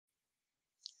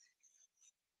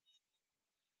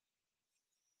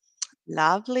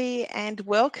Lovely, and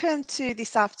welcome to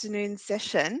this afternoon's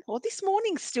session, or this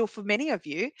morning still for many of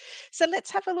you. So let's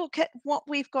have a look at what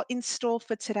we've got in store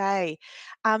for today.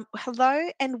 Hello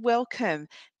and welcome.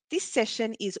 This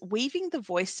session is weaving the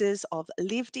voices of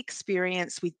lived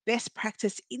experience with best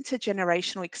practice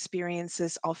intergenerational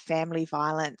experiences of family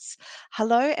violence.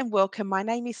 Hello and welcome. My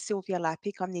name is Sylvia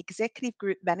Lappick. I'm the Executive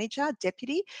Group Manager,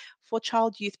 Deputy for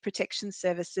Child Youth Protection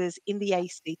Services in the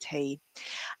ACT.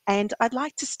 And I'd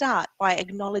like to start by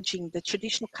acknowledging the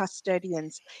traditional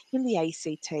custodians in the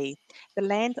ACT, the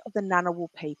land of the Ngunnawal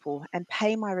people, and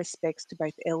pay my respects to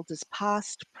both elders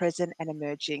past, present, and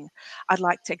emerging. I'd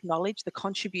like to acknowledge the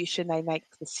contribution they make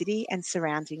to the city and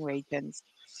surrounding regions.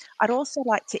 I'd also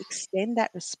like to extend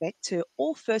that respect to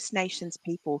all First Nations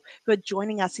people who are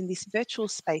joining us in this virtual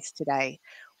space today.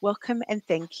 Welcome and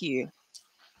thank you.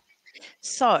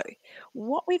 So,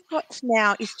 what we've got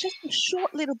now is just a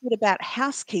short little bit about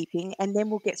housekeeping, and then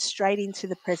we'll get straight into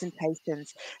the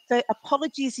presentations. So,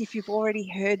 apologies if you've already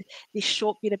heard this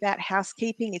short bit about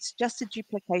housekeeping. It's just a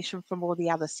duplication from all the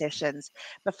other sessions.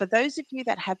 But for those of you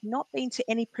that have not been to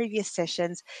any previous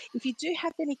sessions, if you do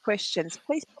have any questions,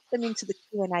 please put them into the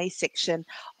Q&A section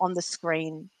on the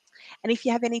screen. And if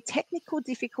you have any technical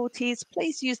difficulties,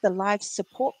 please use the live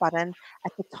support button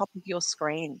at the top of your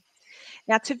screen.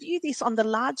 Now, to view this on the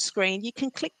large screen, you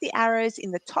can click the arrows in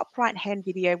the top right-hand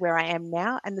video where I am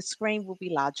now, and the screen will be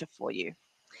larger for you.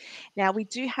 Now, we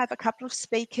do have a couple of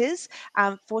speakers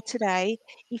for today.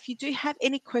 If you do have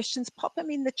any questions, pop them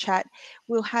in the chat.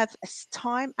 We'll have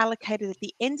time allocated at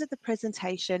the end of the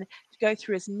presentation to go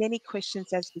through as many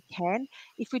questions as we can.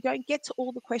 If we don't get to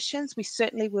all the questions, we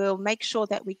certainly will make sure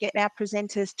that we get our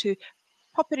presenters to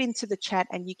pop it into the chat,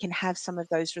 and you can have some of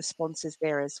those responses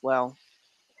there as well.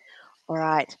 All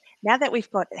right, now that we've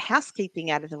got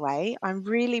housekeeping out of the way, I'm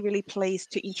really pleased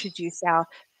to introduce our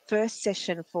first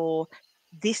session for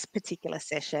this particular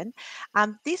session.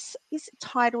 This is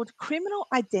titled Criminal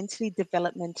Identity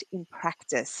Development in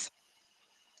Practice.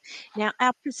 Now,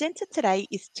 our presenter today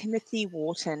is Timothy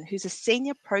Warton, who's a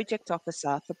Senior Project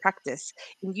Officer for Practice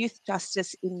in Youth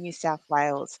Justice in New South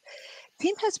Wales.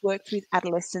 Tim has worked with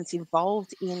adolescents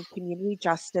involved in community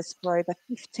justice for over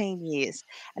 15 years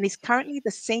and is currently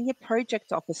the Senior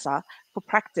Project Officer for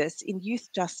Practice in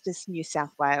Youth Justice New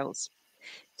South Wales.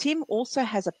 Tim also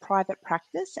has a private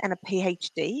practice and a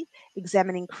PhD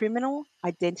examining criminal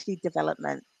identity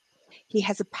development. He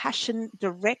has a passion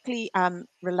directly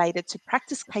related to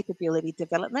practice capability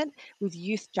development with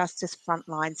youth justice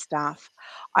frontline staff.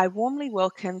 I warmly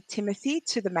welcome Timothy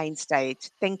to the main stage.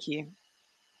 Thank you.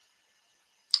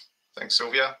 Thanks,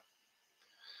 Sylvia.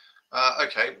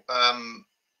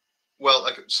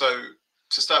 So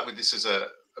to start with, this is a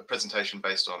presentation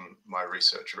based on my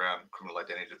research around criminal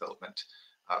identity development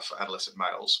for adolescent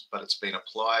males, but it's been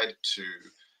applied to,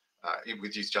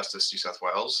 with Youth Justice New South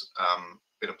Wales,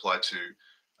 been applied to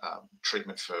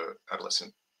treatment for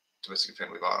adolescent domestic and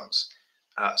family violence.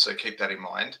 So keep that in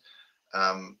mind.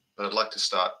 But I'd like to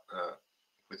start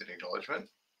with an acknowledgement.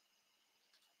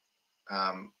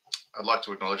 I'd like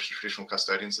to acknowledge the traditional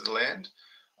custodians of the land.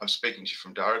 I'm speaking to you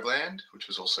from Darug land, which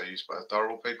was also used by the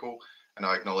Dharawal people, and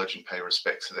I acknowledge and pay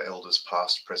respect to the elders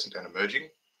past, present and emerging.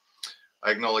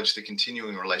 I acknowledge the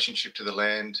continuing relationship to the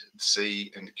land, the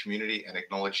sea and the community, and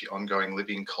acknowledge the ongoing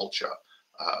living culture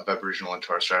of Aboriginal and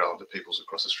Torres Strait Islander peoples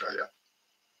across Australia.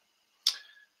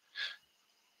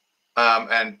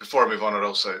 And before I move on, I'd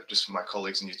also, just for my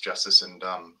colleagues in Youth Justice and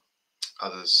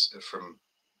others from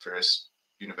various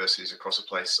universities across the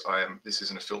place, this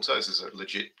isn't a filter, this is a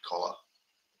legit collar,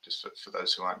 just for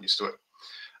those who aren't used to it.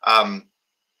 As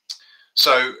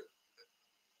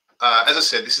I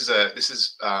said, this is a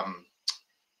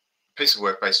piece of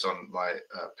work based on my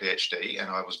PhD, and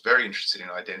I was very interested in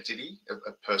identity,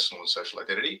 a personal and social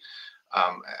identity.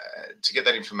 To get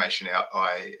that information out,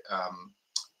 I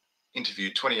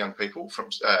interviewed 20 young people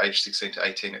from age 16 to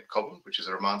 18 at Cobham, which is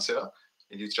a remand centre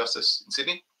in Youth Justice in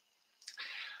Sydney.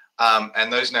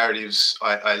 And those narratives,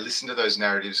 I listened to those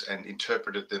narratives and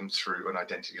interpreted them through an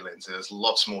identity lens. There's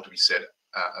lots more to be said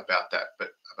about that,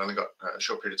 but I've only got a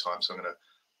short period of time, so I'm going to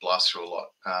blast through a lot.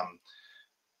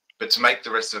 But to make the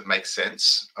rest of it make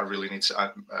sense, I really need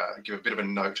to give a bit of a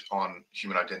note on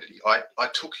human identity. I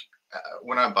took,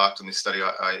 when I embarked on this study,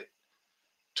 I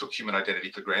took human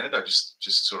identity for granted. I just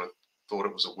sort of thought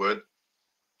it was a word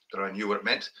that I knew what it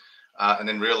meant, and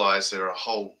then realised there are a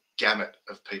whole gamut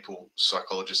of people,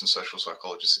 psychologists and social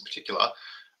psychologists in particular,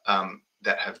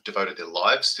 that have devoted their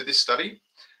lives to this study.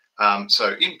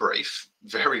 So in brief,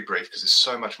 very brief, because there's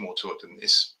so much more to it than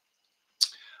this,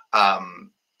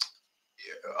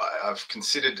 I've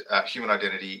considered human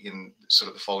identity in sort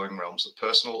of the following realms: of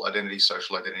personal identity,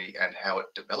 social identity, and how it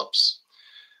develops.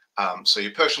 So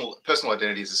your personal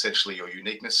identity is essentially your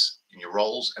uniqueness in your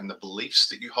roles and the beliefs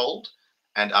that you hold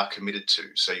and are committed to,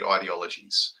 so your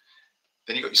ideologies.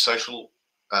 Then you've got your social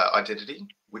identity,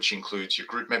 which includes your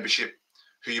group membership,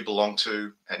 who you belong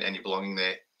to, and your belonging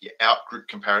there, your out-group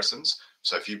comparisons.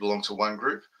 So if you belong to one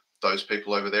group, those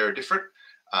people over there are different,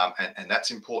 and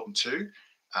that's important too.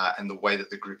 And the way that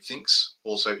the group thinks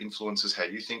also influences how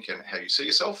you think and how you see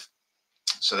yourself.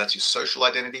 So that's your social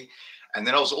identity. And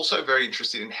then I was also very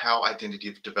interested in how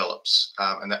identity develops,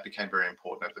 and that became very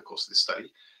important over the course of this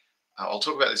study. I'll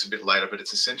talk about this a bit later, but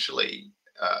it's essentially,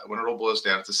 when it all boils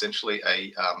down, it's essentially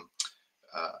I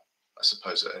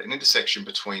suppose, an intersection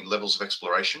between levels of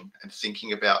exploration and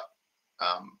thinking about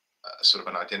sort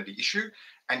of an identity issue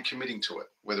and committing to it,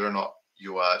 whether or not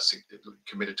you are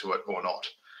committed to it or not.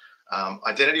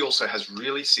 Identity also has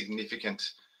really significant,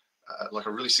 like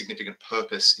a really significant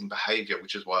purpose in behavior,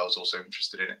 which is why I was also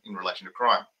interested in it in relation to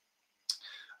crime.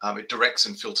 It directs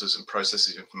and filters and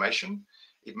processes information.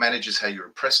 It manages how you're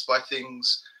impressed by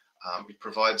things. It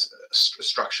provides a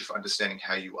structure for understanding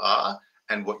how you are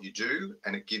and what you do,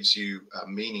 and it gives you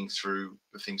meaning through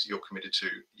the things that you're committed to,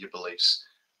 your beliefs,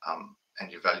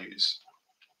 and your values.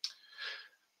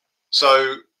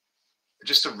 So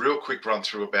just a real quick run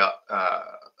through about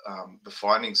the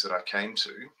findings that I came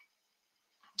to.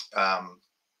 So I'm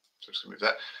just going to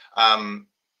move that.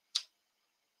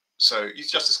 So youth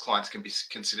justice clients can be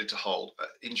considered to hold,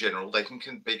 in general, they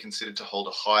can be considered to hold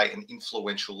a high and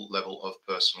influential level of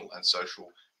personal and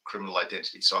social criminal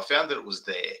identity. So I found that it was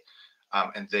there,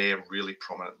 and there really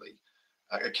prominently.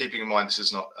 Keeping in mind, this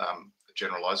is not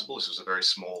generalizable. This was a very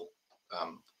small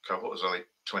cohort. It was only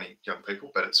 20 young people,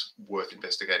 but it's worth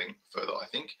investigating further, I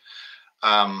think.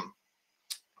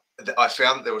 I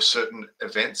found that there were certain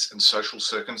events and social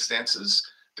circumstances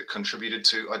that contributed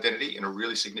to identity in a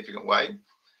really significant way.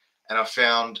 And I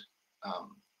found,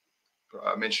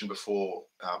 I mentioned before,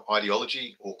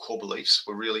 ideology or core beliefs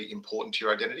were really important to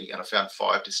your identity. And I found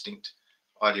 5 distinct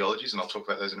ideologies, and I'll talk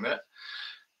about those in a minute.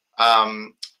 I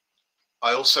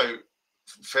also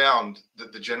found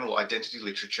that the general identity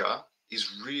literature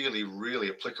is really, really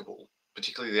applicable,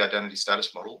 particularly the identity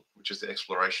status model, which is the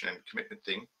exploration and commitment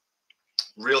thing,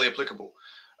 really applicable,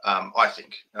 I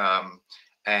think.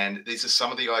 And these are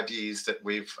some of the ideas that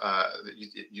we've, that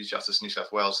Youth Justice New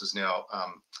South Wales has now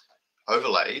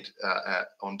overlaid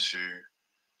onto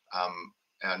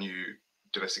our new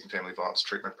domestic and family violence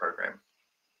treatment program.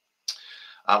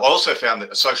 I also found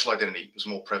that a social identity was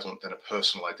more prevalent than a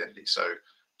personal identity. So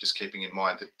just keeping in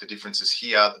mind that the differences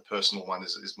here, the personal one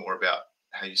is more about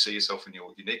how you see yourself and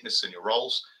your uniqueness and your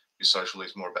roles. Your social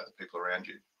is more about the people around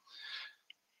you.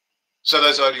 So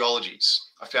those ideologies,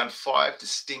 I found 5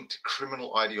 distinct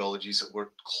criminal ideologies that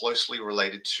were closely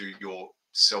related to your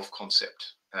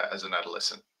self-concept as an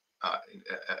adolescent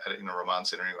in a remand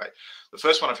center anyway. The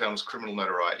first one I found was criminal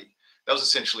notoriety. That was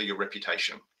essentially your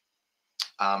reputation.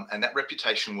 And that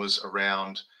reputation was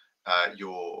around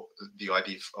the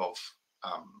idea of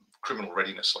criminal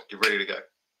readiness, like you're ready to go.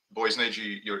 Boys need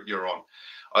you, you're on.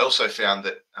 I also found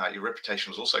that your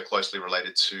reputation was also closely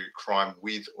related to crime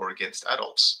with or against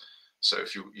adults. So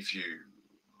if you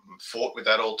fought with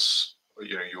adults, or,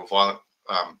 you were violent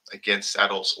against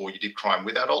adults, or you did crime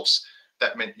with adults,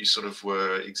 that meant you sort of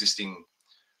were existing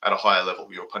at a higher level.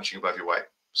 You were punching above your weight,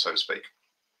 so to speak.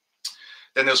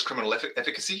 Then there was criminal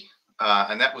efficacy,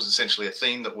 and that was essentially a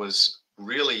theme that was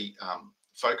really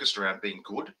focused around being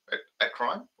good at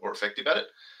crime or effective at it.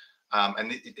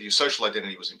 And your social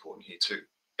identity was important here too.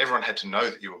 Everyone had to know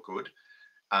that you were good,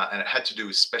 and it had to do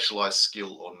with specialized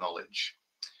skill or knowledge.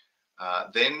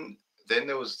 Then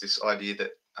there was this idea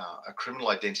that a criminal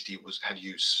identity had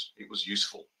use. It was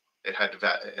useful. It had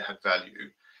value,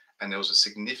 and there was a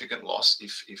significant loss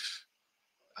if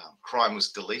crime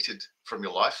was deleted from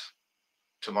your life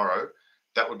tomorrow.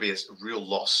 That would be a real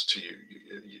loss to you.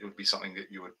 It would be something that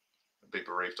you would be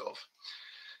bereaved of.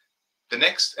 The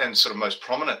next and sort of most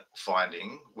prominent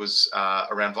finding was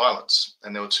around violence,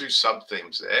 and there were 2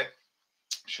 sub-themes there.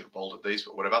 I should have bolded these,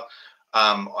 but whatever.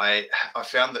 I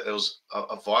found that there was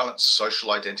a violent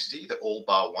social identity that all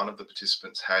bar one of the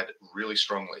participants had really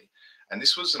strongly. And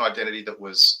this was an identity that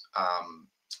was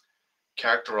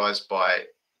characterized by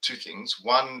 2 things.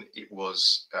 One, it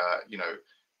was,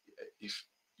 if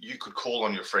you could call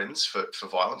on your friends for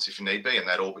violence if you need be, and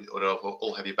they'd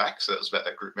all have your back. So that was about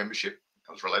that group membership.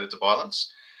 That was related to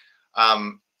violence.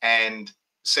 And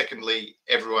secondly,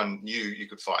 everyone knew you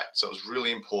could fight. So it was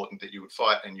really important that you would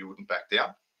fight and you wouldn't back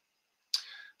down.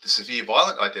 The severe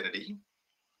violent identity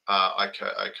I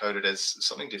coded as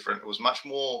something different. It was much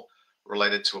more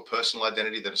related to a personal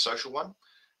identity than a social one.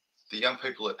 The young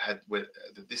people that had where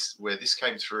this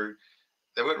came through,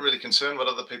 they weren't really concerned what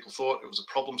other people thought. It was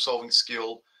a problem-solving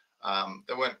skill.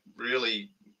 They weren't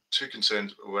really too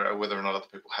concerned whether or not other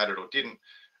people had it or didn't.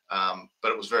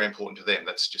 But it was very important to them.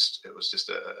 It was just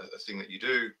a thing that you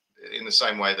do in the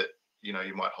same way that, you know,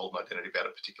 you might hold an identity about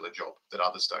a particular job that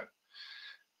others don't.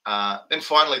 Then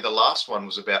finally, the last one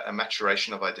was about a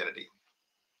maturation of identity,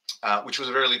 which was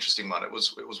a very interesting one. It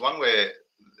was one where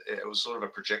it was sort of a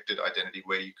projected identity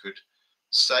where you could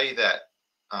say that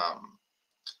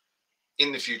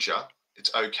in the future,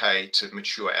 it's okay to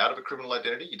mature out of a criminal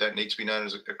identity. You don't need to be known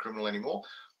as a criminal anymore,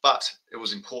 but it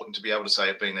was important to be able to say,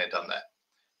 I've been there, done that.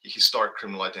 Your historic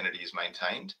criminal identity is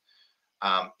maintained,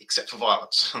 except for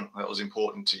violence. That was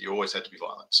important you always had to be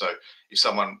violent. So if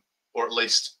someone, or at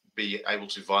least be able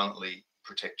to violently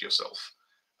protect yourself,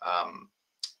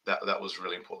 that was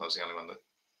really important. That was the only one that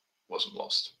wasn't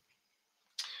lost.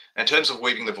 In terms of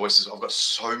weaving the voices, I've got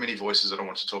so many voices that I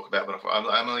want to talk about, but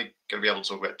I'm only going to be able to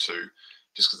talk about two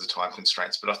just because of the time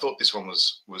constraints. But I thought this one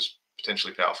was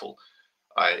potentially powerful,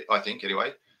 I think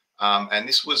anyway. And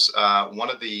this was one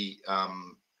of the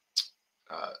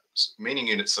meaning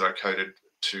units that I coded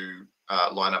to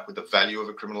line up with the value of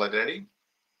a criminal identity.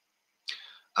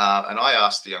 And I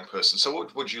asked the young person, so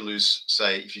what would you lose,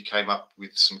 say, if you came up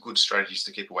with some good strategies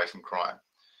to keep away from crime?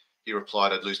 He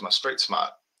replied, I'd lose my street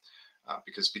smart.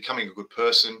 Because becoming a good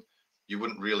person, you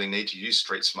wouldn't really need to use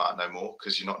street smart no more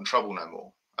because you're not in trouble no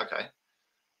more. Okay.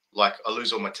 Like, I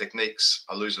lose all my techniques,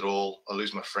 I lose it all, I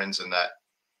lose my friends and that.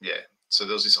 Yeah. So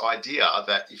there was this idea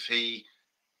that if he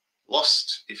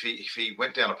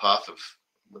went down a path of,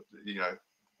 you know,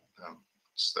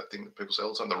 it's that thing that people say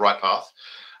all the time, the right path,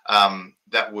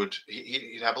 that would,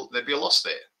 there'd be a loss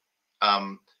there.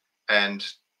 And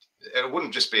it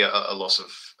wouldn't just be a loss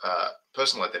of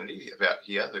personal identity about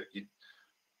here, that you'd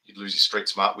lose your street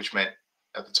smart, which meant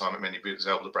at the time it meant he was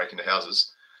able to break into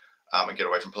houses and get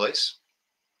away from police,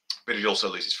 but he'd also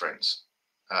lose his friends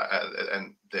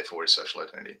and therefore his social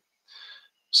identity.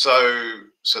 So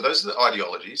those are the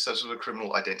ideologies. Those are the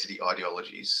criminal identity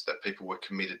ideologies that people were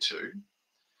committed to.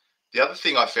 The other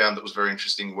thing I found that was very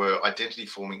interesting were identity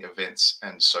forming events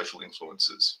and social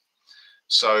influences.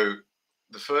 So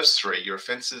the first three, your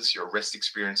offences, your arrest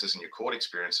experiences, and your court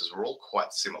experiences were all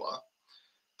quite similar.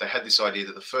 They had this idea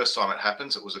that the first time it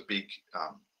happens, it was a big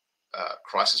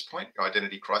crisis point,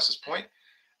 identity crisis point.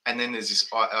 And then there's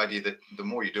this idea that the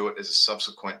more you do it, there's a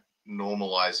subsequent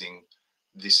normalizing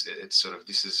this, it's sort of,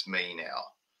 this is me now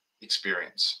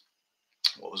experience.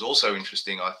 What was also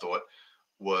interesting, I thought,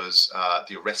 was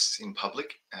the arrests in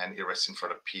public and arrests in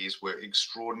front of peers were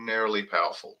extraordinarily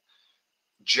powerful.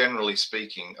 Generally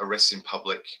speaking, arrests in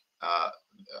public,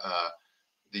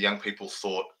 the young people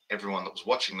thought, everyone that was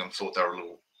watching them thought they were a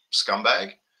little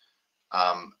scumbag.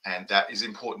 And that is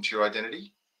important to your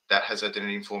identity. That has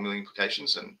identity informing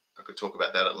implications. And I could talk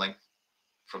about that at length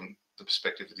from the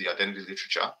perspective of the identity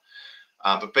literature.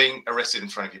 But being arrested in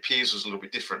front of your peers was a little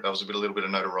bit different. That was a little bit of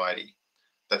notoriety.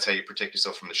 That's how you protect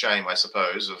yourself from the shame, I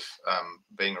suppose, of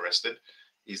being arrested,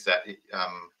 is that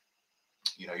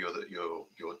you know,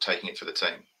 you're taking it for the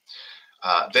team.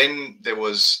 Then there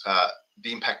was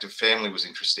the impact of family was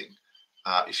interesting.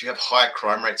 If you have higher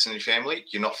crime rates in your family,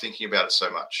 you're not thinking about it so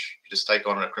much. You just take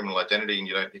on a criminal identity and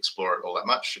you don't explore it all that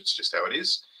much. It's just how it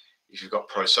is. If you've got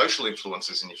pro-social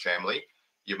influences in your family,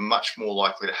 you're much more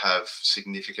likely to have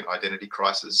significant identity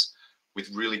crises with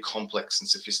really complex and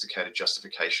sophisticated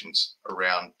justifications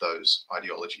around those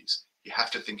ideologies. You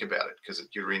have to think about it because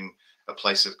you're in a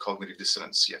place of cognitive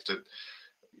dissonance. You have to,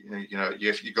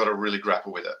 you've got to really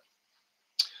grapple with it.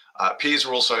 Peers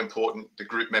were also important. The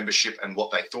group membership and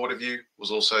what they thought of you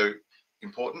was also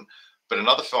important. But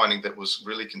another finding that was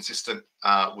really consistent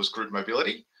was group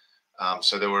mobility.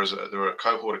 So there were a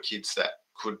cohort of kids that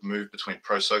could move between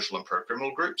pro-social and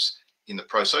pro-criminal groups. In the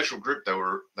pro-social group,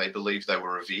 they believed they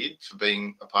were revered for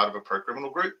being a part of a pro-criminal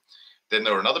group. Then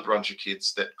there were another bunch of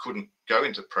kids that couldn't go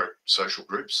into pro-social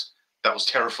groups. That was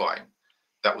terrifying.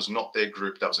 That was not their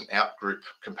group. That was an out-group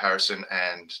comparison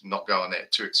and not going there.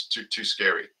 Too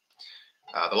scary.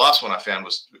 The last one I found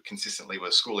was consistently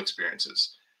were school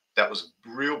experiences. That was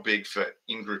real big for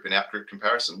in-group and out-group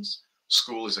comparisons.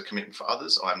 School is a commitment for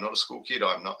others. I'm not a school kid.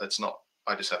 I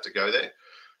just have to go there.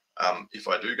 If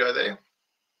I do go there.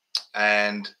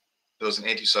 And there was an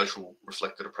antisocial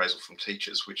reflected appraisal from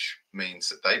teachers, which means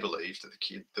that they believed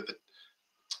that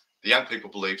the young people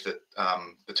believed that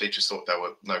the teachers thought they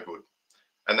were no good,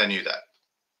 and they knew that.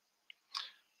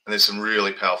 And there's some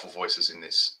really powerful voices in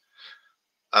this.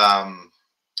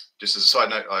 Just as a side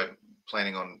note,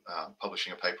 planning on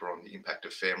publishing a paper on the impact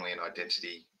of family and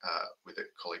identity with a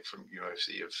colleague from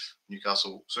University of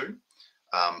Newcastle soon.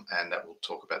 And that will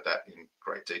talk about that in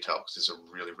great detail because it's a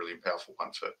really, really powerful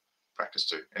one for practice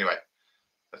too. Anyway,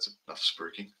 that's enough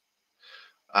spruiking.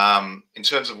 In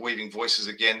terms of weaving voices,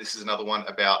 again, this is another one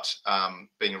about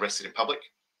being arrested in public.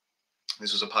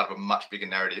 This was a part of a much bigger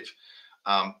narrative.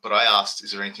 But I asked,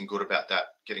 is there anything good about that,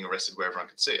 getting arrested where everyone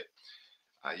could see it?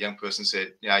 A young person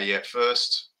said, yeah, at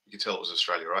first, you could tell it was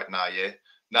Australia, right? Nah,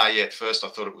 yeah, at first I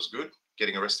thought it was good,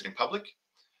 getting arrested in public.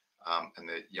 And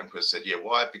the young person said, yeah,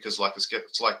 why? Because like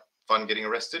it's like fun getting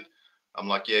arrested. I'm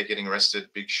like, yeah, getting arrested,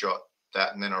 big shot,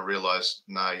 that. And then I realized,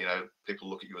 no, you know, people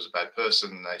look at you as a bad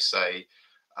person and they say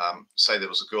there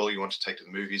was a girl you want to take to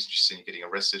the movies and she's seen you getting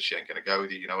arrested, she ain't going to go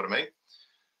with you, you know what I mean?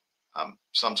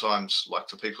 Sometimes, like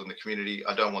for people in the community,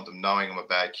 I don't want them knowing I'm a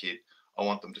bad kid. I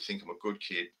want them to think I'm a good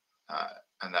kid,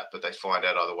 but they find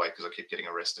out either way because I keep getting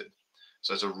arrested.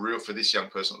 So it's for this young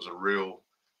person, it was a real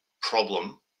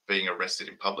problem being arrested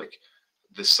in public.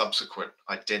 The subsequent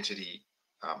identity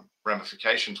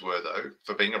ramifications were, though,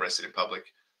 for being arrested in public,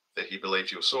 that he believed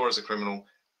he was saw as a criminal,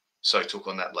 so took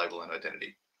on that label and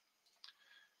identity.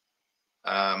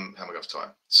 How am I got for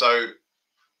time? So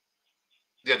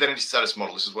the identity status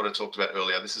model, this is what I talked about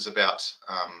earlier. This is about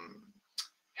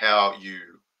how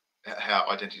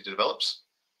identity develops.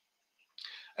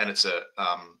 And it's a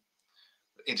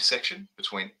intersection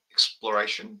between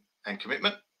exploration and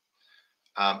commitment.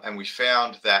 And we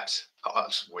found that,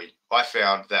 I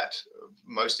found that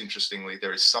most interestingly,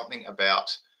 there is something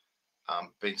about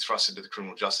being thrust into the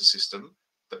criminal justice system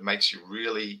that makes you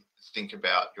really think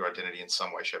about your identity in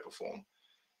some way, shape or form.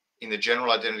 In the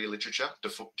general identity literature,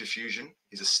 diffusion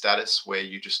is a status where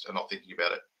you just are not thinking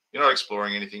about it. You're not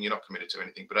exploring anything. You're not committed to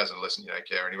anything. But as an adolescent, you don't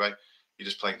care anyway. You're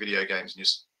just playing video games and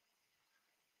just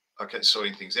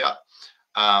sorting things out.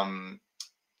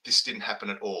 This didn't happen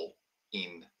at all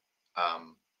in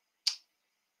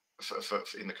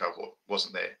in the cohort.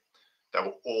 Wasn't there. They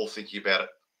were all thinking about it,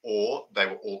 or they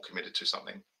were all committed to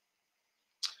something.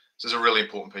 So there's a really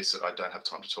important piece that I don't have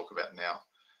time to talk about now.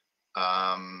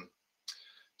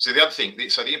 So the other thing,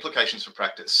 so the implications for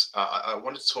practice, I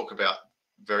wanted to talk about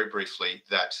very briefly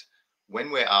that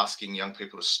when we're asking young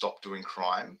people to stop doing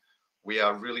crime, we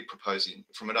are really proposing,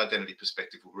 from an identity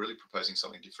perspective, we're really proposing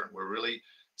something different. We're really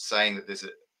saying that there's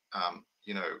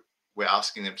we're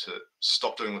asking them to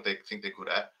stop doing what they think they're good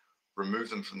at, remove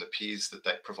them from the peers that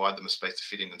they provide them a space to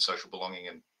fit in and social belonging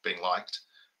and being liked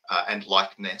and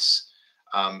likeness.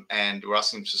 And we're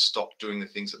asking them to stop doing the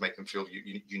things that make them feel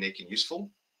unique and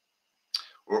useful.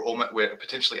 We're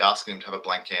potentially asking them to have a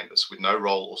blank canvas with no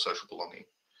role or social belonging.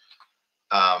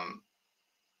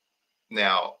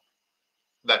 Now,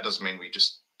 that doesn't mean we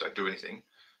just don't do anything.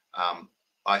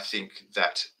 I think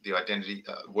that the identity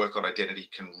work on identity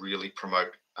can really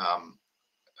promote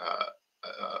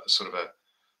sort of a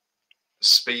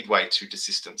speedway to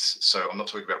desistance. So I'm not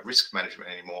talking about risk management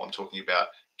anymore. I'm talking about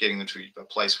getting them to a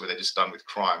place where they're just done with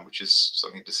crime, which is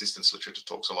something desistance literature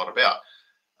talks a lot about.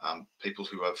 People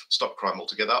who have stopped crime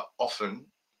altogether often,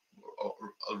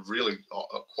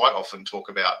 quite often talk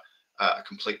about a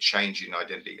complete change in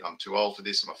identity. I'm too old for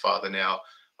this. I'm a father now.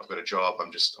 I've got a job.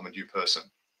 I'm a new person.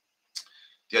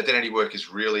 The identity work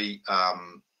is really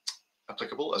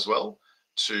applicable as well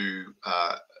to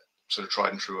sort of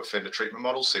tried and true offender treatment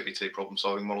models, CBT problem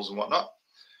solving models and whatnot.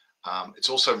 It's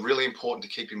also really important to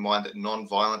keep in mind that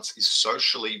non-violence is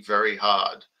socially very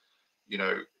hard. You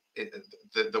know,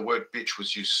 the word bitch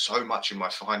was used so much in my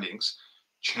findings.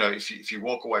 You know, if you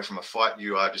walk away from a fight,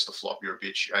 you are just a flop. You're a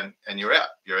bitch, and you're out.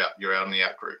 You're out on the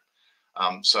out group.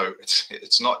 So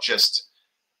it's not just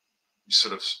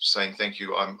sort of saying thank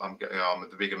you. I'm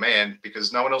the bigger man,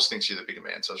 because no one else thinks you're the bigger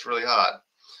man. So it's really hard.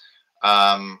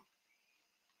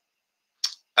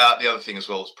 The other thing as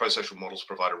well is pro-social models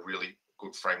provide a really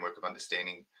good framework of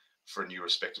understanding for a new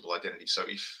respectable identity. So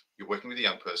if you're working with a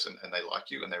young person and they like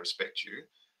you and they respect you,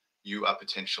 you are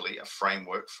potentially a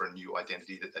framework for a new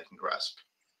identity that they can grasp.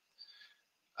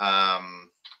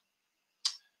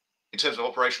 In terms of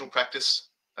operational practice,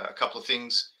 a couple of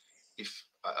things. If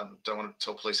I don't want to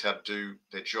tell police how to do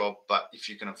their job, but if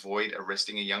you can avoid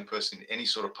arresting a young person in any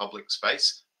sort of public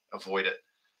space, avoid it,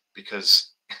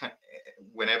 because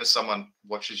whenever someone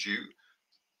watches you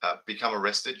become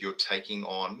arrested, you're taking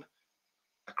on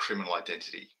a criminal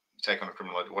identity. You take on a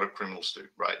criminal identity. What do criminals do,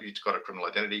 right? You've got a criminal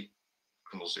identity.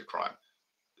 Criminals do crime.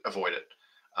 Avoid it.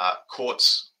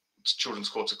 Courts, children's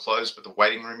courts are closed, but the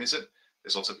waiting room isn't.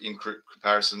 There's lots of in-group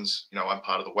comparisons. You know, I'm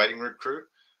part of the waiting room crew,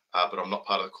 but I'm not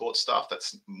part of the court staff.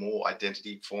 That's more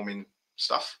identity forming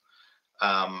stuff.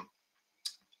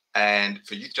 And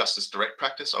for youth justice direct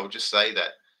practice, I would just say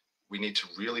that we need to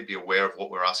really be aware of what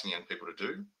we're asking young people to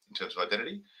do in terms of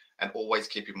identity, and always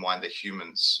keep in mind they're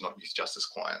humans, not youth justice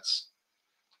clients.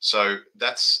 So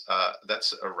that's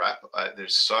a wrap.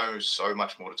 There's so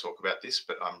much more to talk about this,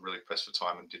 but I'm really pressed for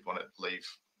time and did want to leave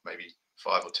maybe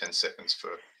 5 or 10 seconds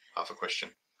for half a question.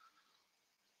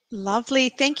 Lovely.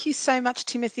 Thank you so much,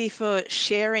 Timothy, for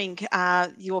sharing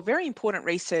your very important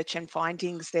research and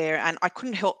findings there. And I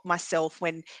couldn't help myself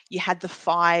when you had the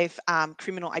 5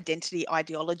 criminal identity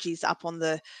ideologies up on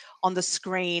the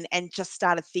screen, and just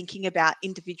started thinking about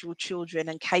individual children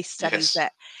and case studies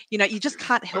that, you know, you just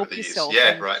can't help yourself.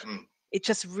 Yeah, and right. it's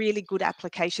just really good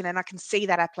application, and I can see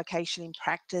that application in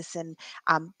practice, and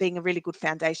being a really good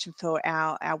foundation for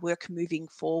our work moving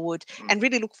forward, and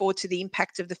really look forward to the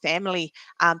impact of the family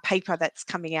paper that's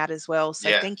coming out as well. So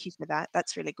thank you for that.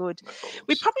 That's really good. No problems.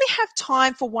 We probably have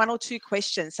time for 1 or 2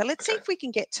 questions. So let's see if we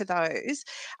can get to those.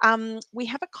 We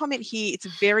have a comment here. It's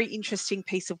a very interesting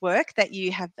piece of work that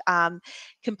you have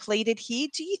completed here.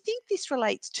 Do you think this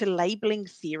relates to labeling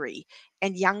theory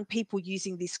and young people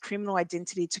using this criminal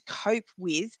identity to cope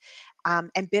with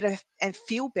and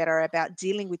feel better about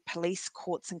dealing with police,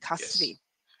 courts and custody? Yes.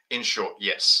 In short,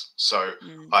 yes. So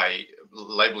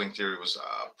labeling theory was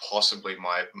possibly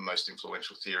my most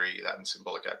influential theory, that and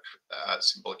symbolic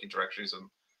interactionism,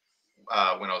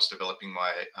 when I was developing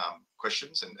my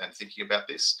questions and thinking about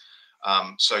this.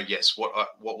 So yes, what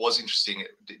was interesting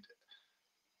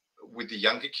with the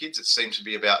younger kids, it seemed to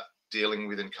be about dealing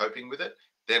with and coping with it.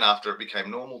 Then after it became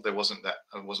normal, there wasn't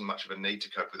much of a need to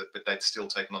cope with it, but they'd still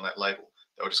taken on that label.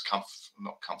 They were just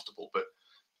not comfortable, but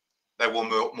they were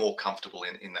more comfortable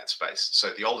in that space.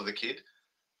 So the older the kid,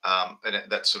 and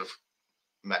that sort of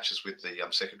matches with the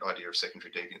second idea of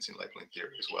secondary deviance in labeling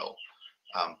theory as well.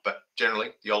 But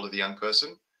generally, the older the young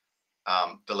person,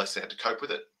 the less they had to cope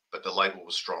with it, but the label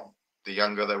was strong. The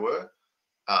younger they were,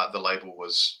 the label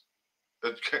was,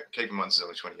 keep in mind there's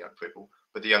only 20 young people,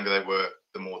 but the younger they were,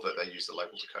 the more that they use the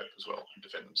label to cope as well and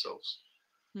defend themselves.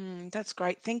 That's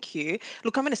great. Thank you.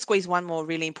 Look, I'm going to squeeze one more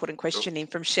really important question in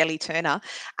from Shelley Turner.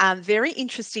 Very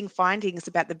interesting findings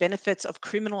about the benefits of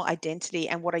criminal identity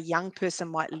and what a young person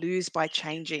might lose by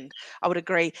changing. I would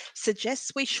agree.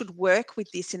 Suggests we should work with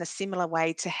this in a similar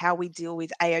way to how we deal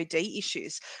with AOD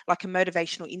issues, like a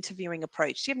motivational interviewing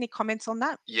approach. Do you have any comments on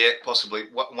that? Yeah, possibly.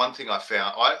 One thing I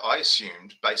found, I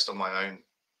assumed, based on my own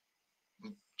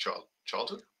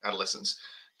childhood, adolescence,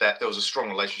 that there was a strong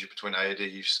relationship between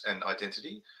AOD use and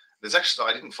identity. There's actually,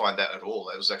 I didn't find that at all.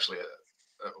 It was actually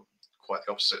quite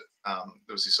the opposite.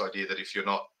 There was this idea that if you're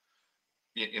not,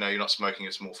 you're not smoking,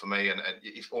 it's more for me. And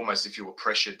if you were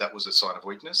pressured, that was a sign of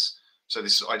weakness. So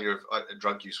this idea of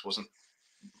drug use wasn't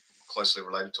closely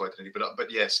related to identity.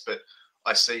 But yes, but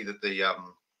I see that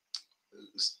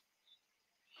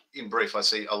in brief, I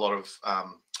see a lot of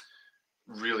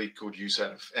really good use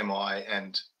out of MI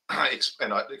and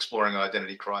exploring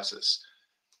identity crisis.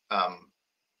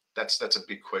 That's a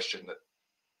big question that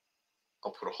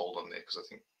I'll put a hold on there, because I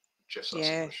think Jeff's asked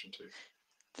a question too.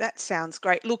 That sounds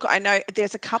great. Look, I know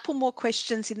there's a couple more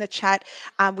questions in the chat.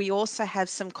 We also have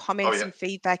some comments and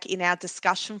feedback in our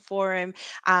discussion forum.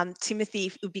 Timothy,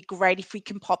 it would be great if we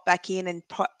can pop back in and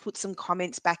put some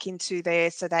comments back into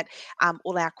there so that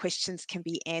all our questions can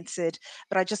be answered.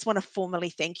 But I just want to formally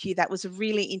thank you. That was a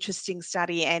really interesting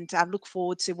study, and look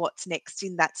forward to what's next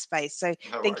in that space. So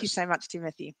thank you so much,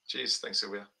 Timothy. Cheers. Thanks,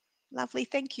 Sylvia. Lovely.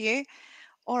 Thank you.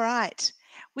 All right.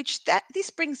 This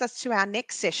brings us to our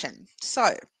next session.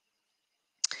 So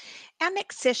our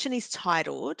next session is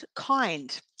titled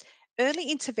Kind,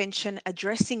 Early Intervention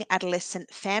Addressing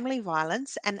Adolescent Family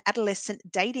Violence and Adolescent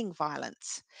Dating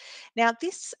Violence. Now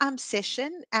this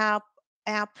session, our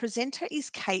presenter is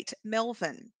Kate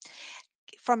Melvin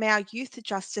from our Youth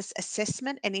Justice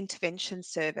Assessment and Intervention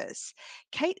Service.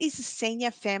 Kate is a senior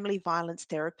family violence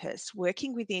therapist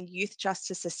working within Youth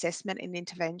Justice Assessment and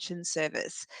Intervention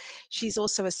Service. She's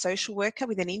also a social worker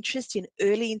with an interest in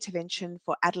early intervention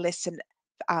for adolescent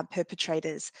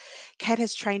perpetrators. Kate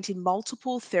has trained in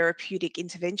multiple therapeutic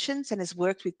interventions and has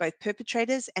worked with both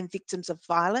perpetrators and victims of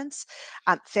violence,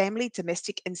 family,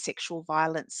 domestic and sexual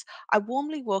violence. I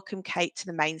warmly welcome Kate to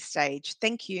the main stage.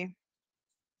 Thank you.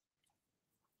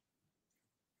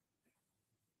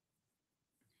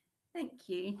 Thank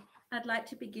you. I'd like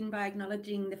to begin by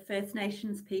acknowledging the First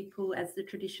Nations people as the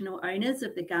traditional owners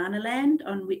of the Kaurna land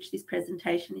on which this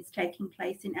presentation is taking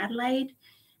place in Adelaide.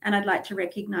 And I'd like to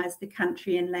recognise the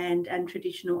country and land and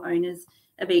traditional owners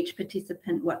of each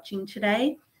participant watching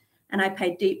today. And I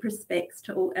pay deep respects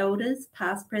to all elders,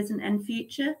 past, present and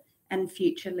future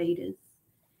leaders.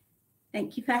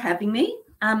 Thank you for having me.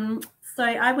 So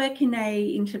I work in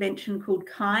a intervention called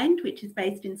KIND, which is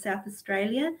based in South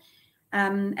Australia,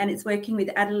 and it's working with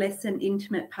adolescent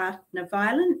intimate partner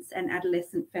violence and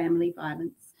adolescent family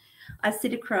violence. I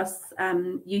sit across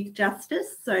youth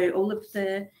justice, so all of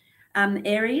the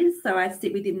areas. So I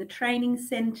sit within the training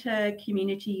centre,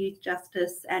 community youth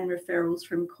justice, and referrals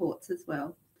from courts as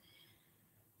well.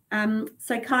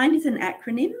 So KIND is an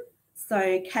acronym.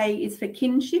 So K is for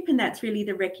kinship, and that's really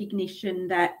the recognition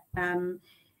that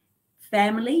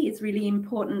family is really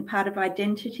important part of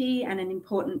identity and an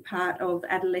important part of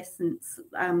adolescents'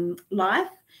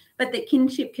 life, but that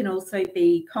kinship can also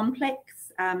be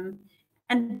complex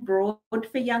and broad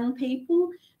for young people.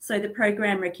 So the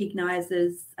program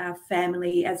recognises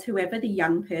family as whoever the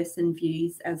young person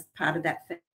views as part of that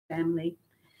family.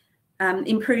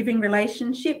 Improving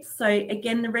relationships. So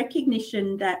again, the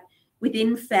recognition that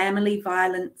within family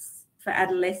violence for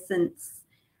adolescents,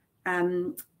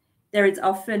 there is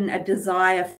often a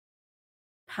desire for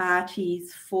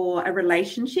parties for a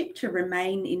relationship to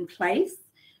remain in place.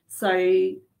 So,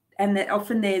 and that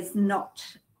often there's not,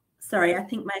 sorry, I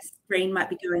think my screen might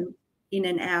be going in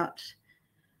and out.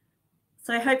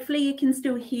 So hopefully you can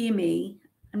still hear me.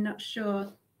 I'm not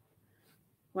sure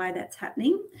why that's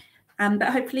happening, but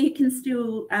hopefully you can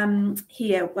still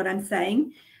hear what I'm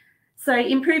saying. So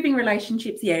improving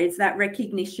relationships, yeah, is that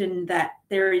recognition that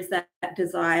there is that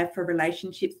desire for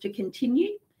relationships to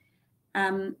continue.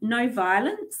 No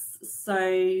violence,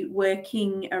 so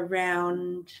working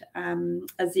around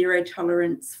a zero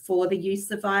tolerance for the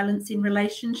use of violence in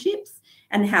relationships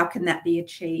and how can that be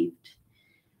achieved.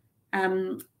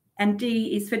 And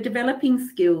D is for developing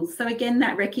skills. So again,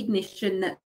 that recognition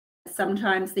that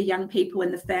sometimes the young people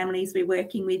and the families we're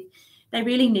working with, they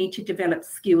really need to develop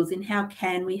skills in how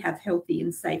can we have healthy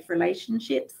and safe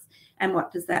relationships and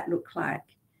what does that look like.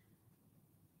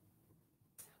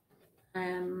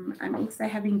 I'm also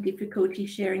having difficulty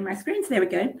sharing my screen, so there we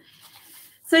go.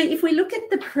 So if we look at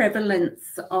the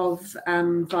prevalence of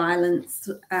violence,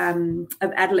 of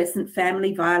adolescent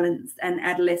family violence and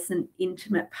adolescent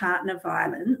intimate partner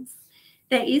violence,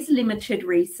 there is limited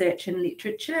research and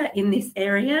literature in this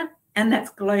area, and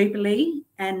that's globally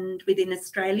and within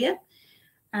Australia.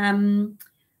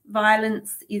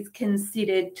 Violence is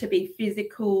considered to be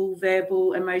physical,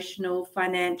 verbal, emotional,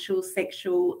 financial,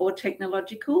 sexual, or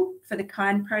technological for the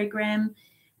KIND program,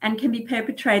 and can be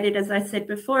perpetrated, as I said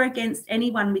before, against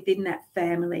anyone within that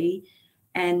family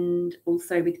and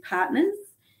also with partners.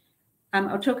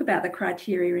 I'll talk about the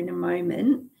criteria in a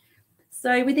moment.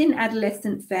 So within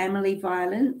adolescent family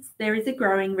violence, there is a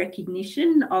growing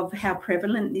recognition of how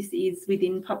prevalent this is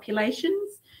within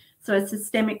populations. So a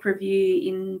systemic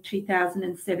review in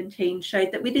 2017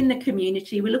 showed that within the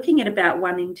community, we're looking at about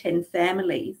 1 in 10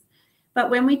 families.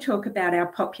 But when we talk about our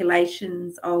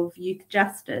populations of youth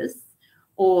justice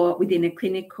or within a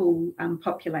clinical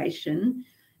population,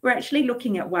 we're actually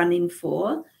looking at 1 in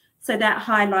 4. So that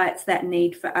highlights that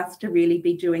need for us to really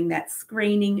be doing that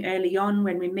screening early on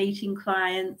when we're meeting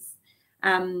clients.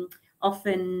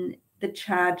 Often the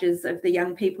charges of the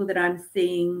young people that I'm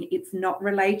seeing, it's not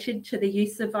related to the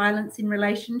use of violence in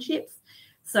relationships.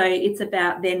 So it's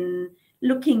about then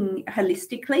looking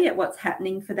holistically at what's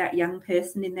happening for that young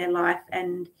person in their life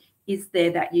and is there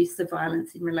that use of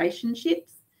violence in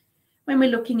relationships. When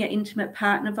we're looking at intimate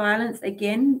partner violence,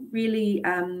 again, really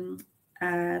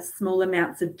small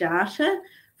amounts of data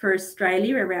for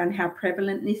Australia around how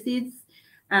prevalent this is.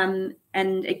 And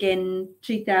again,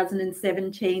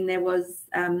 2017, there was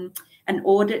an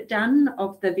audit done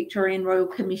of the Victorian Royal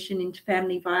Commission into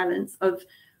Family Violence of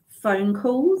phone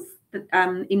calls that,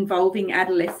 involving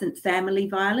adolescent family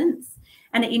violence.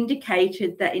 And it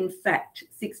indicated that, in fact,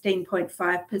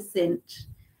 16.5%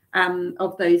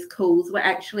 of those calls were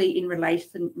actually in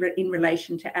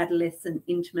relation to adolescent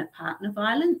intimate partner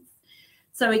violence.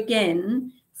 So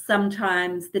again,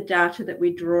 sometimes the data that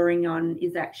we're drawing on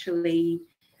is actually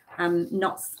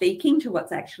not speaking to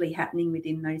what's actually happening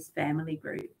within those family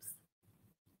groups.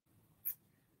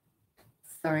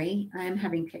 Sorry, I am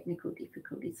having technical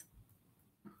difficulties.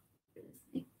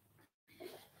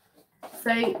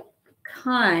 So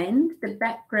KIND, the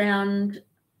background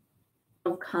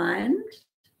of KIND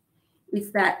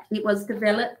is that it was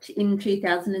developed in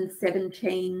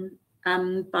 2017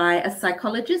 by a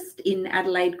psychologist in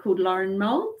Adelaide called Lauren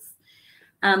Moulds.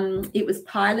 It was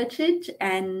piloted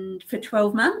and for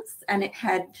 12 months and it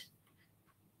had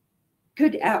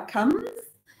good outcomes.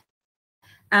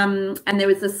 And there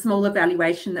was a small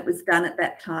evaluation that was done at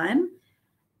that time.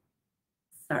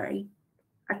 Sorry,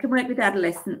 I can work with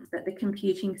adolescents, but the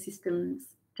computing systems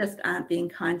just aren't being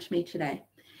kind to me today.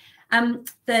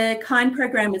 The KIND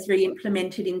program was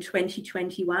re-implemented in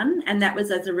 2021, and that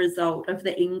was as a result of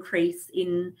the increase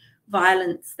in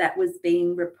violence that was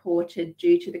being reported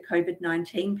due to the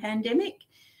COVID-19 pandemic.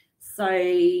 So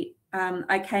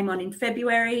I came on in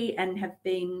February and have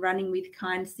been running with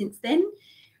KIND since then.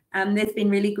 There's been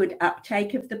really good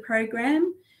uptake of the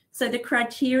program. So the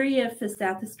criteria for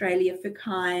South Australia for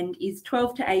KIND is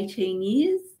 12 to 18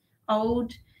 years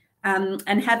old, and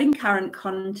having current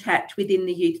contact within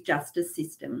the youth justice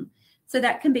system. So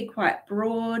that can be quite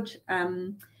broad.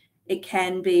 It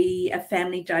can be a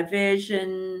family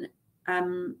diversion.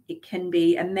 It can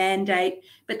be a mandate,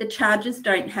 but the charges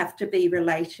don't have to be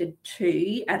related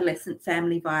to adolescent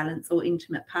family violence or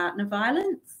intimate partner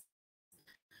violence.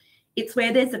 It's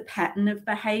where there's a pattern of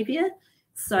behaviour.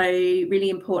 So really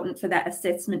important for that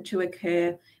assessment to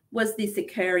occur. Was this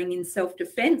occurring in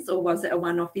self-defence or was it a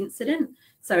one-off incident?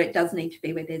 So it does need to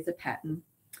be where there's a pattern.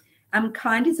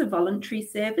 KIND is a voluntary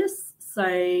service. So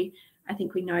I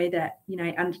think we know that,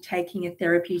 undertaking a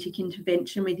therapeutic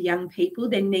intervention with young people,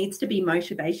 there needs to be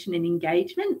motivation and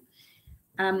engagement.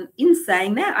 In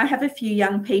saying that, I have a few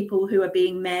young people who are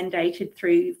being mandated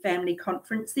through family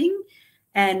conferencing,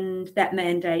 and that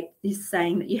mandate is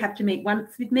saying that you have to meet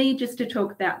once with me just to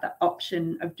talk about the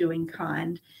option of doing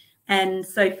KIND. And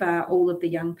so far, all of the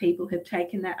young people have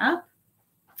taken that up.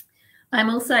 I'm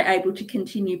also able to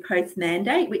continue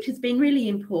post-mandate, which has been really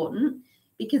important,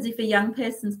 because if a young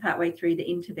person's partway through the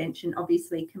intervention,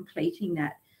 obviously completing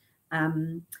that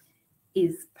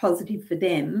is positive for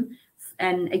them.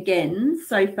 And again,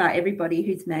 so far, everybody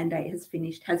whose mandate has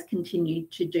finished has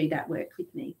continued to do that work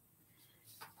with me.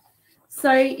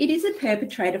 So it is a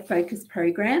perpetrator-focused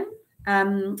program.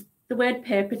 The word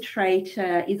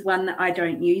perpetrator is one that I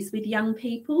don't use with young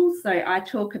people. So I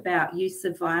talk about use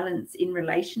of violence in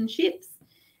relationships.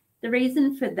 The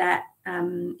reason for that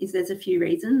is there's a few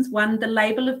reasons. One, the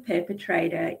label of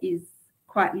perpetrator is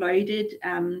quite loaded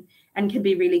and can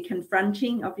be really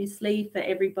confronting, obviously, for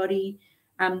everybody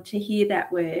to hear that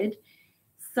word.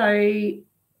 So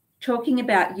talking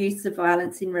about use of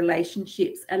violence in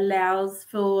relationships allows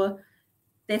for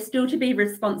there still to be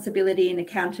responsibility and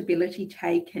accountability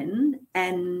taken,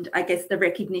 and I guess the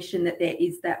recognition that there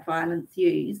is that violence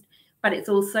used, but it's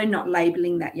also not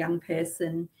labelling that young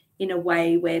person in a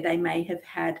way where they may have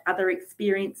had other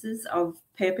experiences of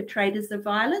perpetrators of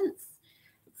violence.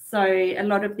 So a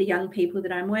lot of the young people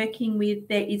that I'm working with,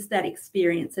 there is that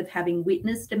experience of having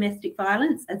witnessed domestic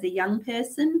violence as a young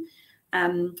person.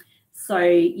 So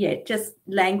yeah, just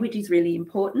language is really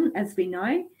important, as we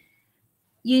know.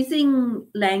 Using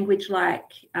language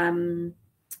like the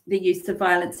use of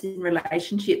violence in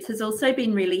relationships has also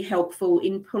been really helpful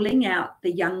in pulling out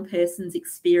the young person's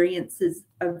experiences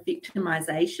of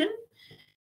victimisation.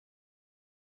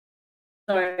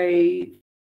 So a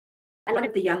lot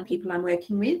of the young people I'm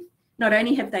working with, not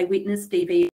only have they witnessed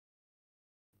DV,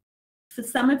 for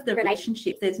some of the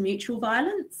relationships, there's mutual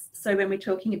violence. So when we're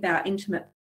talking about intimate,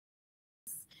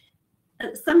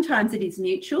 sometimes it is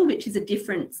mutual, which is a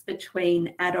difference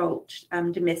between adult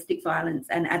domestic violence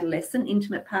and adolescent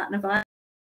intimate partner violence.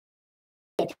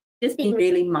 Just being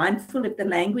really mindful of the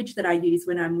language that I use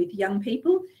when I'm with young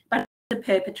people, but the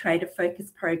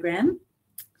perpetrator-focused program.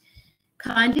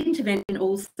 KIND intervention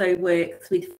also works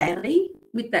with family,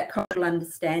 with that cultural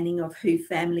understanding of who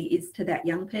family is to that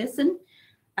young person.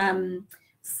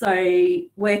 So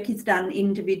work is done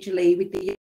individually with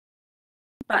the,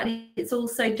 but it's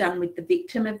also done with the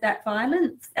victim of that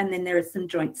violence, and then there are some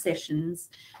joint sessions.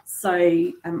 So,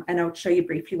 and I'll show you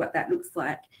briefly what that looks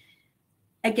like.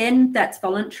 Again, that's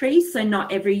voluntary, so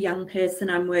not every young person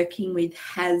I'm working with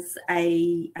has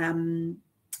a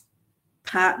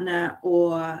partner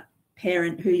or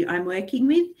parent who I'm working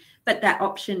with, but that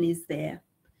option is there.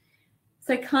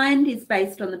 So KIND is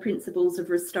based on the principles of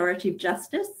restorative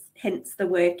justice, hence the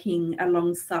working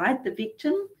alongside the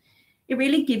victim. It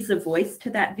really gives a voice to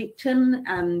that victim,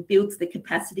 builds the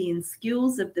capacity and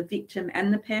skills of the victim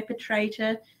and the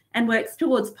perpetrator, and works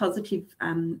towards positive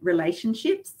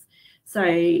relationships. So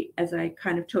as I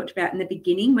kind of talked about in the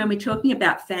beginning, when we're talking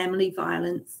about family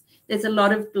violence, there's a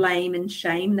lot of blame and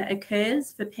shame that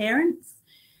occurs for parents.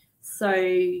 So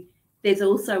there's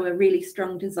also a really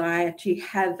strong desire to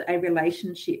have a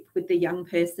relationship with the young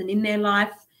person in their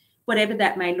life, whatever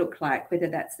that may look like, whether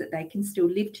that's that they can still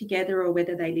live together or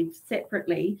whether they live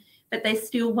separately, but they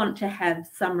still want to have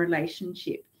some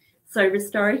relationship. So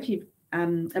restorative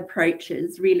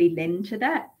approaches really lend to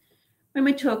that. When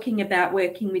we're talking about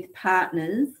working with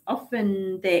partners,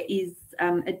 often there is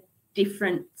a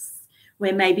difference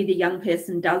where maybe the young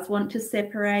person does want to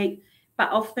separate,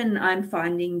 but often I'm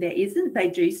finding there isn't. They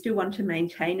do still want to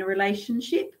maintain a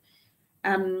relationship.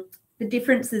 the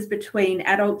differences between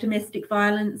adult domestic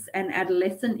violence and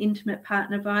adolescent intimate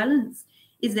partner violence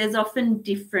is there's often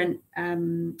different,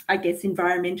 I guess,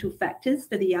 environmental factors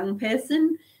for the young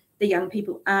person. The young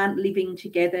people aren't living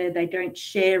together. They don't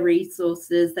share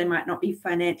resources. They might not be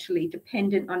financially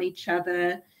dependent on each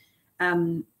other,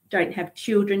 don't have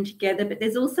children together. But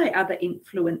there's also other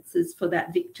influences for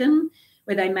that victim,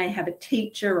 where they may have a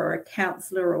teacher or a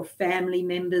counsellor or family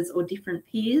members or different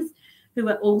peers who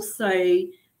are also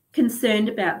concerned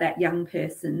about that young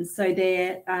person. So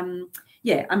they're,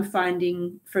 I'm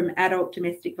finding from adult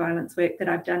domestic violence work that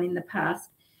I've done in the past,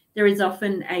 there is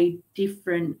often a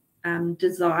different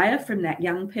desire from that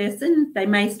young person. They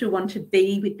may still want to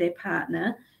be with their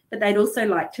partner, but they'd also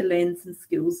like to learn some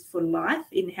skills for life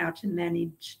in how to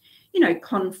manage,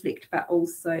 conflict, but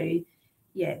also,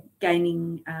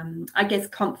 gaining, I guess,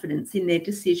 confidence in their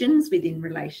decisions within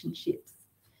relationships.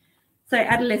 So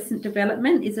adolescent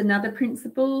development is another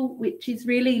principle, which is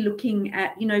really looking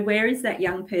at, where is that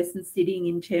young person sitting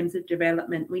in terms of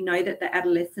development? We know that the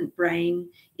adolescent brain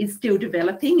is still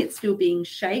developing, it's still being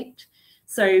shaped.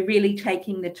 So really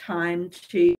taking the time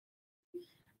to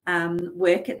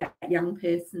work at that young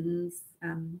person's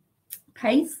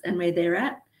pace and where they're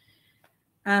at.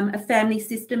 A family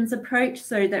systems approach,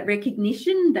 so that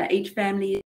recognition that each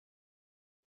family is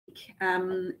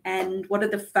and what are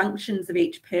the functions of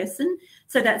each person.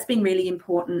 So that's been really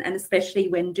important, and especially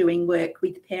when doing work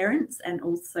with parents and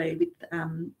also with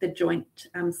the joint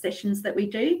sessions that we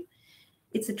do.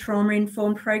 It's a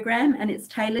trauma-informed program, and it's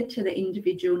tailored to the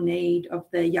individual need of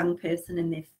the young person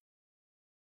and their.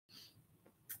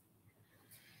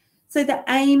 So the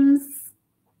aims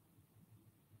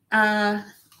are,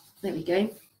 there we go,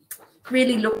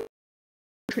 really look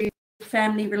through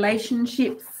family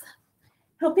relationships,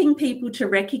 helping people to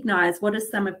recognise what are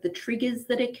some of the triggers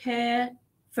that occur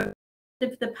for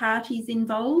the parties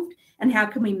involved and how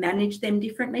can we manage them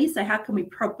differently. So how can we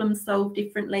problem solve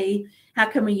differently? How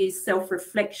can we use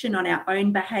self-reflection on our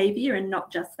own behaviour and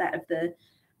not just that of the,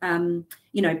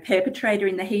 perpetrator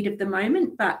in the heat of the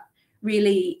moment, but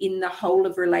really in the whole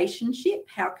of relationship?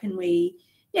 How can we,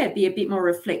 be a bit more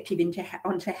reflective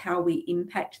onto how we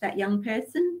impact that young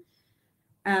person?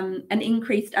 An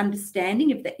increased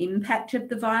understanding of the impact of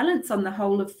the violence on the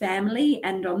whole of family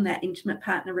and on that intimate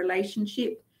partner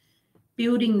relationship,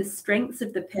 building the strengths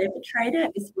of the perpetrator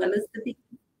as well as the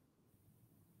victim.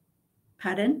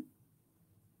 Pardon?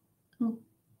 Oh.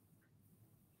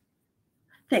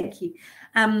 Thank you.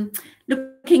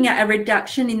 Looking at a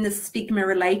reduction in the stigma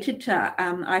related to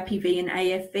IPV and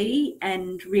AFV,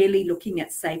 and really looking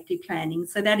at safety planning.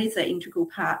 So that is an integral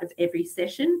part of every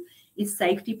session, is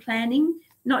safety planning,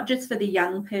 not just for the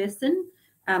young person,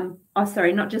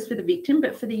 not just for the victim,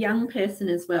 but for the young person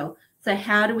as well. So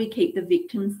how do we keep the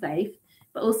victim safe,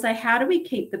 but also how do we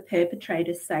keep the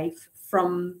perpetrator safe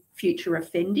from future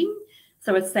offending?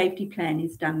 So a safety plan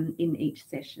is done in each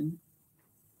session.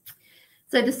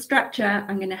 So the structure,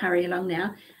 I'm going to hurry along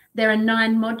now. There are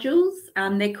 9 modules.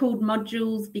 They're called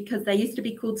modules because they used to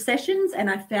be called sessions, and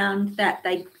I found that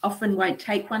they often won't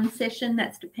take one session.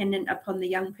 That's dependent upon the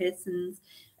young person's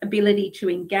ability to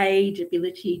engage,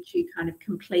 ability to kind of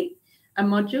complete a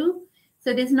module.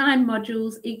 So there's 9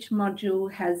 modules. Each module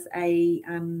has a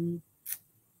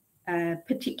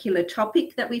particular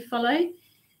topic that we follow.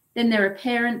 Then there are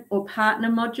parent or partner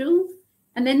modules,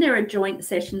 and then there are joint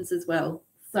sessions as well.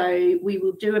 So we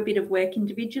will do a bit of work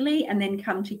individually and then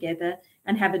come together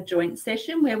and have a joint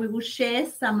session where we will share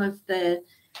some of the,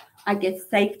 I guess,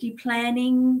 safety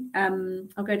planning.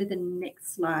 I'll go to the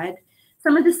next slide.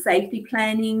 Some of the safety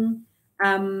planning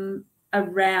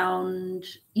around,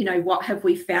 what have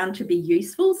we found to be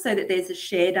useful, so that there's a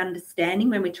shared understanding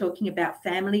when we're talking about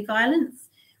family violence.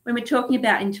 When we're talking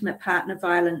about intimate partner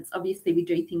violence, obviously we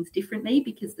do things differently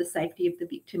because the safety of the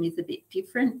victim is a bit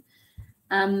different.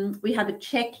 We have a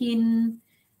check-in.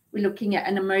 We're looking at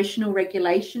an emotional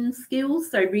regulation skill.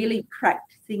 So really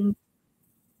practicing,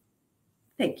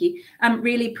 thank you,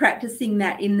 really practicing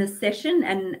that in the session,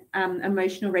 and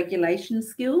emotional regulation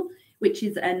skill, which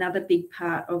is another big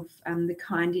part of the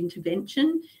kind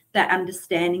intervention, that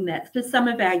understanding that for some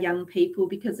of our young people,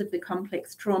 because of the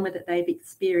complex trauma that they've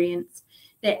experienced,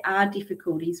 there are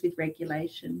difficulties with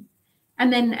regulation.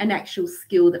 And then an actual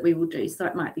skill that we will do. So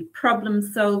it might be problem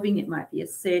solving, it might be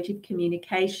assertive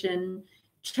communication,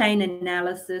 chain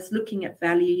analysis, looking at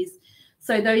values.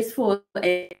 So those 4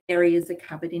 areas are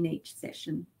covered in each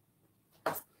session.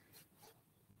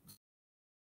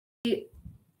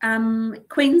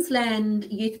 Queensland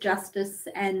Youth Justice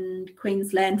and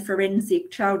Queensland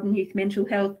Forensic Child and Youth Mental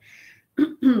Health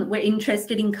were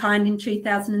interested in kind in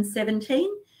 2017.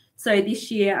 So this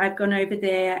year I've gone over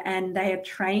there and they are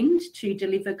trained to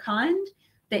deliver kind.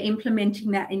 They're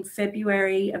implementing that in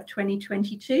February of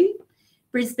 2022.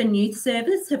 Brisbane Youth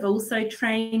Service have also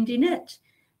trained in it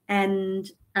and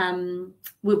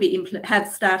have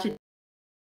started.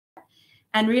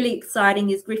 And really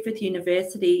exciting is Griffith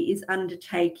University is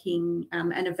undertaking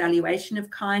an evaluation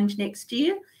of kind next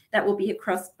year. That will be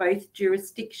across both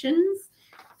jurisdictions.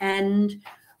 And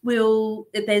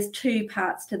there's two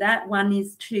parts to that. One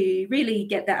is to really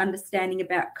get that understanding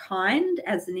about kind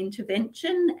as an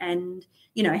intervention and,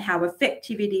 you know, how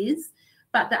effective it is.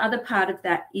 But the other part of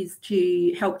that is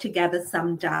to help to gather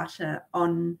some data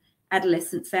on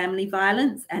adolescent family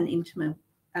violence and intimate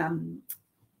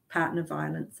partner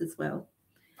violence as well.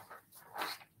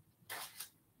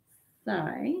 So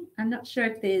I'm not sure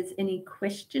if there's any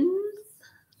questions.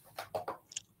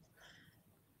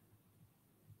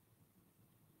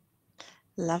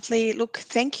 Lovely. Look,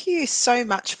 thank you so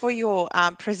much for your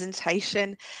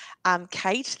presentation,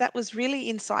 Kate. That was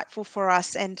really insightful for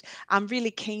us, and I'm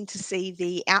really keen to see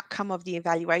the outcome of the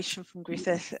evaluation from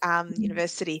Griffith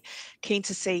University. Keen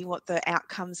to see what the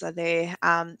outcomes are there,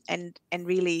 and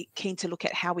really keen to look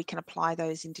at how we can apply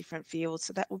those in different fields.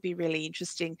 So that will be really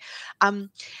interesting. I'm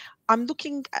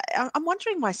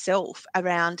wondering myself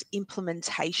around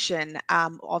implementation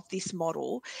of this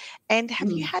model, and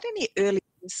have you had any early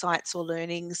insights or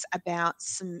learnings about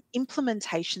some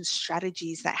implementation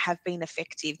strategies that have been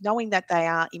effective, knowing that they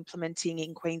are implementing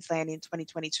in Queensland in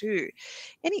 2022?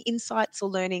 Any insights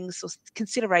or learnings or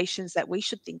considerations that we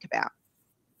should think about?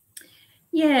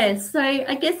 Yeah, so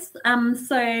I guess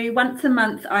so once a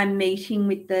month I'm meeting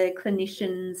with the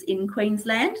clinicians in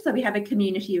Queensland. So we have a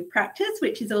community of practice,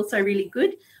 which is also really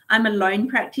good. I'm a lone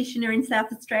practitioner in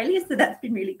South Australia, so that's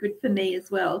been really good for me as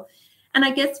well. And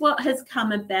I guess what has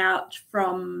come about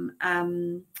from,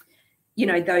 you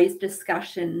know, those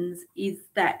discussions is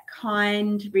that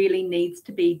kind really needs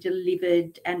to be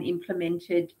delivered and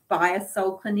implemented by a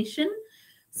sole clinician.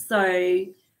 So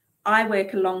I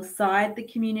work alongside the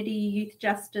community youth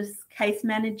justice case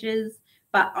managers,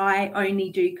 but I only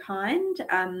do kind.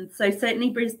 So certainly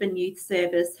Brisbane Youth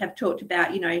Service have talked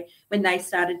about, you know, when they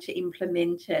started to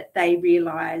implement it, they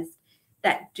realised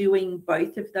that doing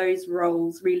both of those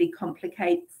roles really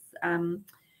complicates, kind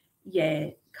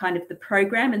of the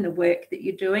program and the work that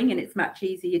you're doing, and it's much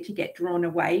easier to get drawn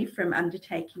away from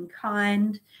undertaking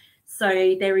kind.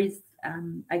 So there is,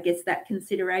 I guess, that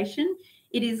consideration.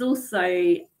 It is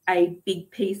also a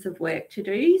big piece of work to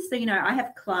do. So, you know, I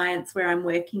have clients where I'm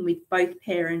working with both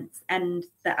parents and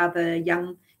the other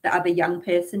young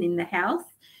person in the house.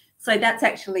 So that's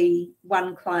actually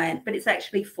one client, but it's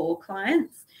actually 4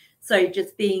 clients. So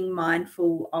just being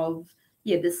mindful of,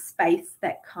 the space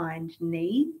that kind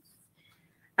needs.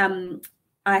 I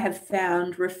have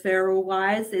found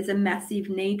referral-wise, there's a massive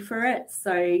need for it.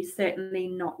 So certainly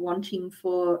not wanting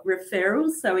for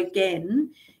referrals. So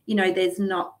again, you know, there's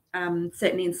not,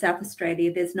 certainly in South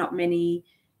Australia, there's not many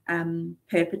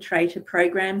perpetrator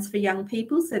programs for young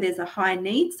people. So there's a high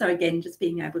need. So again, just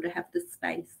being able to have the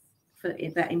space for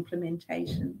that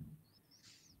implementation.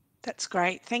 That's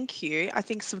great. Thank you. I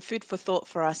think some food for thought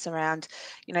for us around,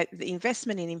 you know, the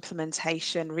investment in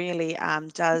implementation really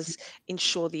does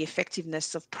ensure the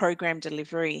effectiveness of program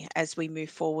delivery as we move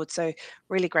forward. So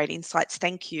really great insights.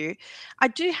 Thank you. I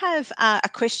do have a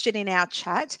question in our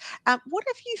chat. What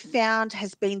have you found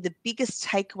has been the biggest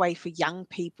takeaway for young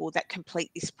people that complete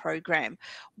this program?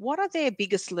 What are their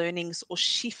biggest learnings or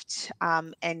shifts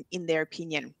and in their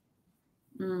opinion?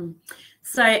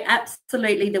 So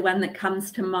absolutely the one that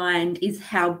comes to mind is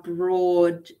how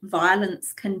broad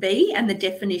violence can be and the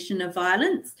definition of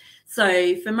violence.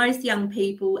 So for most young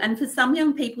people, and for some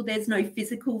young people, there's no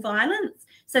physical violence.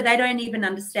 So they don't even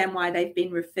understand why they've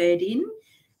been referred in.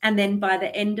 And then by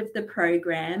the end of the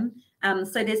program,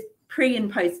 so there's pre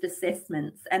and post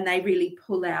assessments, and they really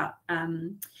pull out,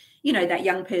 that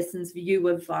young person's view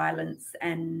of violence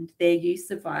and their use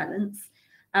of violence.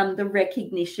 The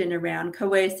recognition around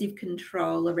coercive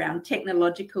control, around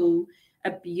technological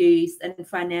abuse and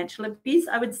financial abuse.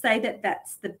 I would say that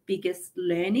that's the biggest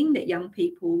learning that young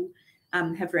people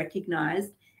have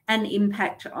recognised, and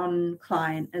impact on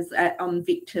client, on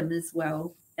victim as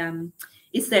well,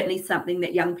 is certainly something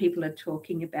that young people are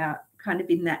talking about kind of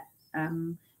in that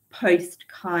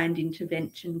post-kind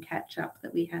intervention catch-up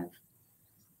that we have.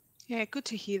 Yeah, good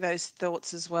to hear those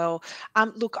thoughts as well.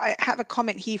 Look, I have a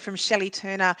comment here from Shelley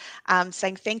Turner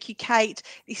saying, thank you, Kate.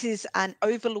 This is an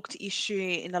overlooked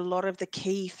issue in a lot of the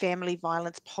key family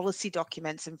violence policy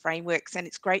documents and frameworks, and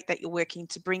it's great that you're working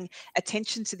to bring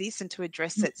attention to this and to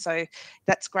address it. So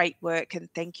that's great work, and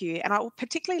thank you. And I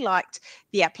particularly liked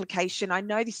the application. I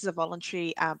know this is a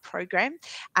voluntary program,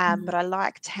 but I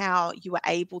liked how you were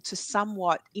able to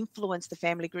somewhat influence the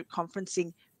family group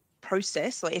conferencing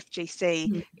process, or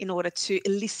FGC, in order to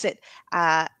elicit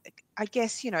I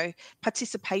guess,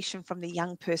 participation from the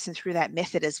young person through that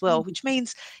method as well, which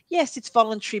means, yes, it's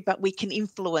voluntary, but we can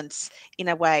influence in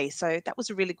a way. So that was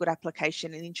a really good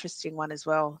application, an interesting one as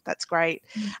well. That's great.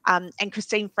 And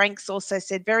Christine Franks also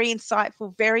said, very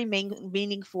insightful, very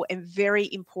meaningful, and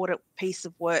very important piece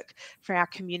of work for our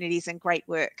communities, and great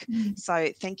work. So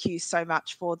thank you so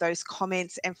much for those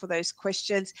comments and for those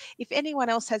questions. If anyone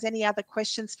else has any other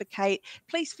questions for Kate,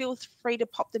 please feel free to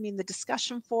pop them in the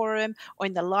discussion forum or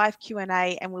in the live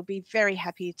Q&A, and we'll be very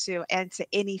happy to answer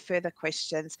any further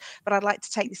questions. But I'd like to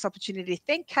take this opportunity to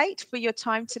thank Kate for your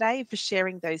time today, for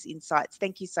sharing those insights.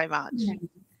 Thank you so much.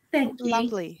 Thank you.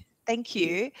 Lovely. Thank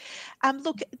you.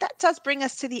 Look, that does bring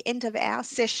us to the end of our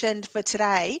session for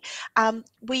today.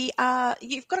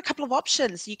 You've got a couple of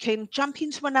options. You can jump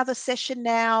into another session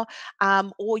now,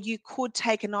 or you could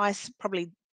take a nice,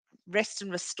 probably rest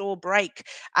and restore break,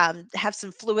 have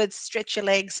some fluids, stretch your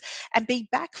legs, and be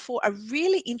back for a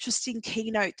really interesting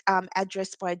keynote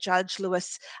address by Judge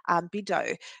Lewis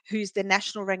Bido, who's the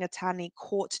National Rangatani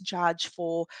Court Judge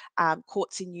for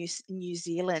courts in New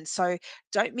Zealand. So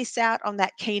don't miss out on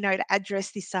that keynote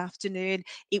address this afternoon.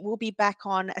 It will be back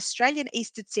on Australian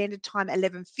Eastern Standard Time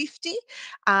 11:50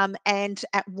 and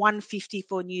at 1:50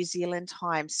 for New Zealand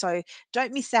time. So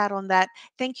don't miss out on that.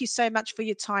 Thank you so much for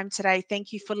your time today.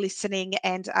 Thank you for listening,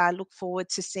 and I look forward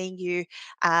to seeing you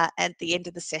at the end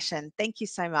of the session. Thank you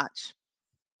so much.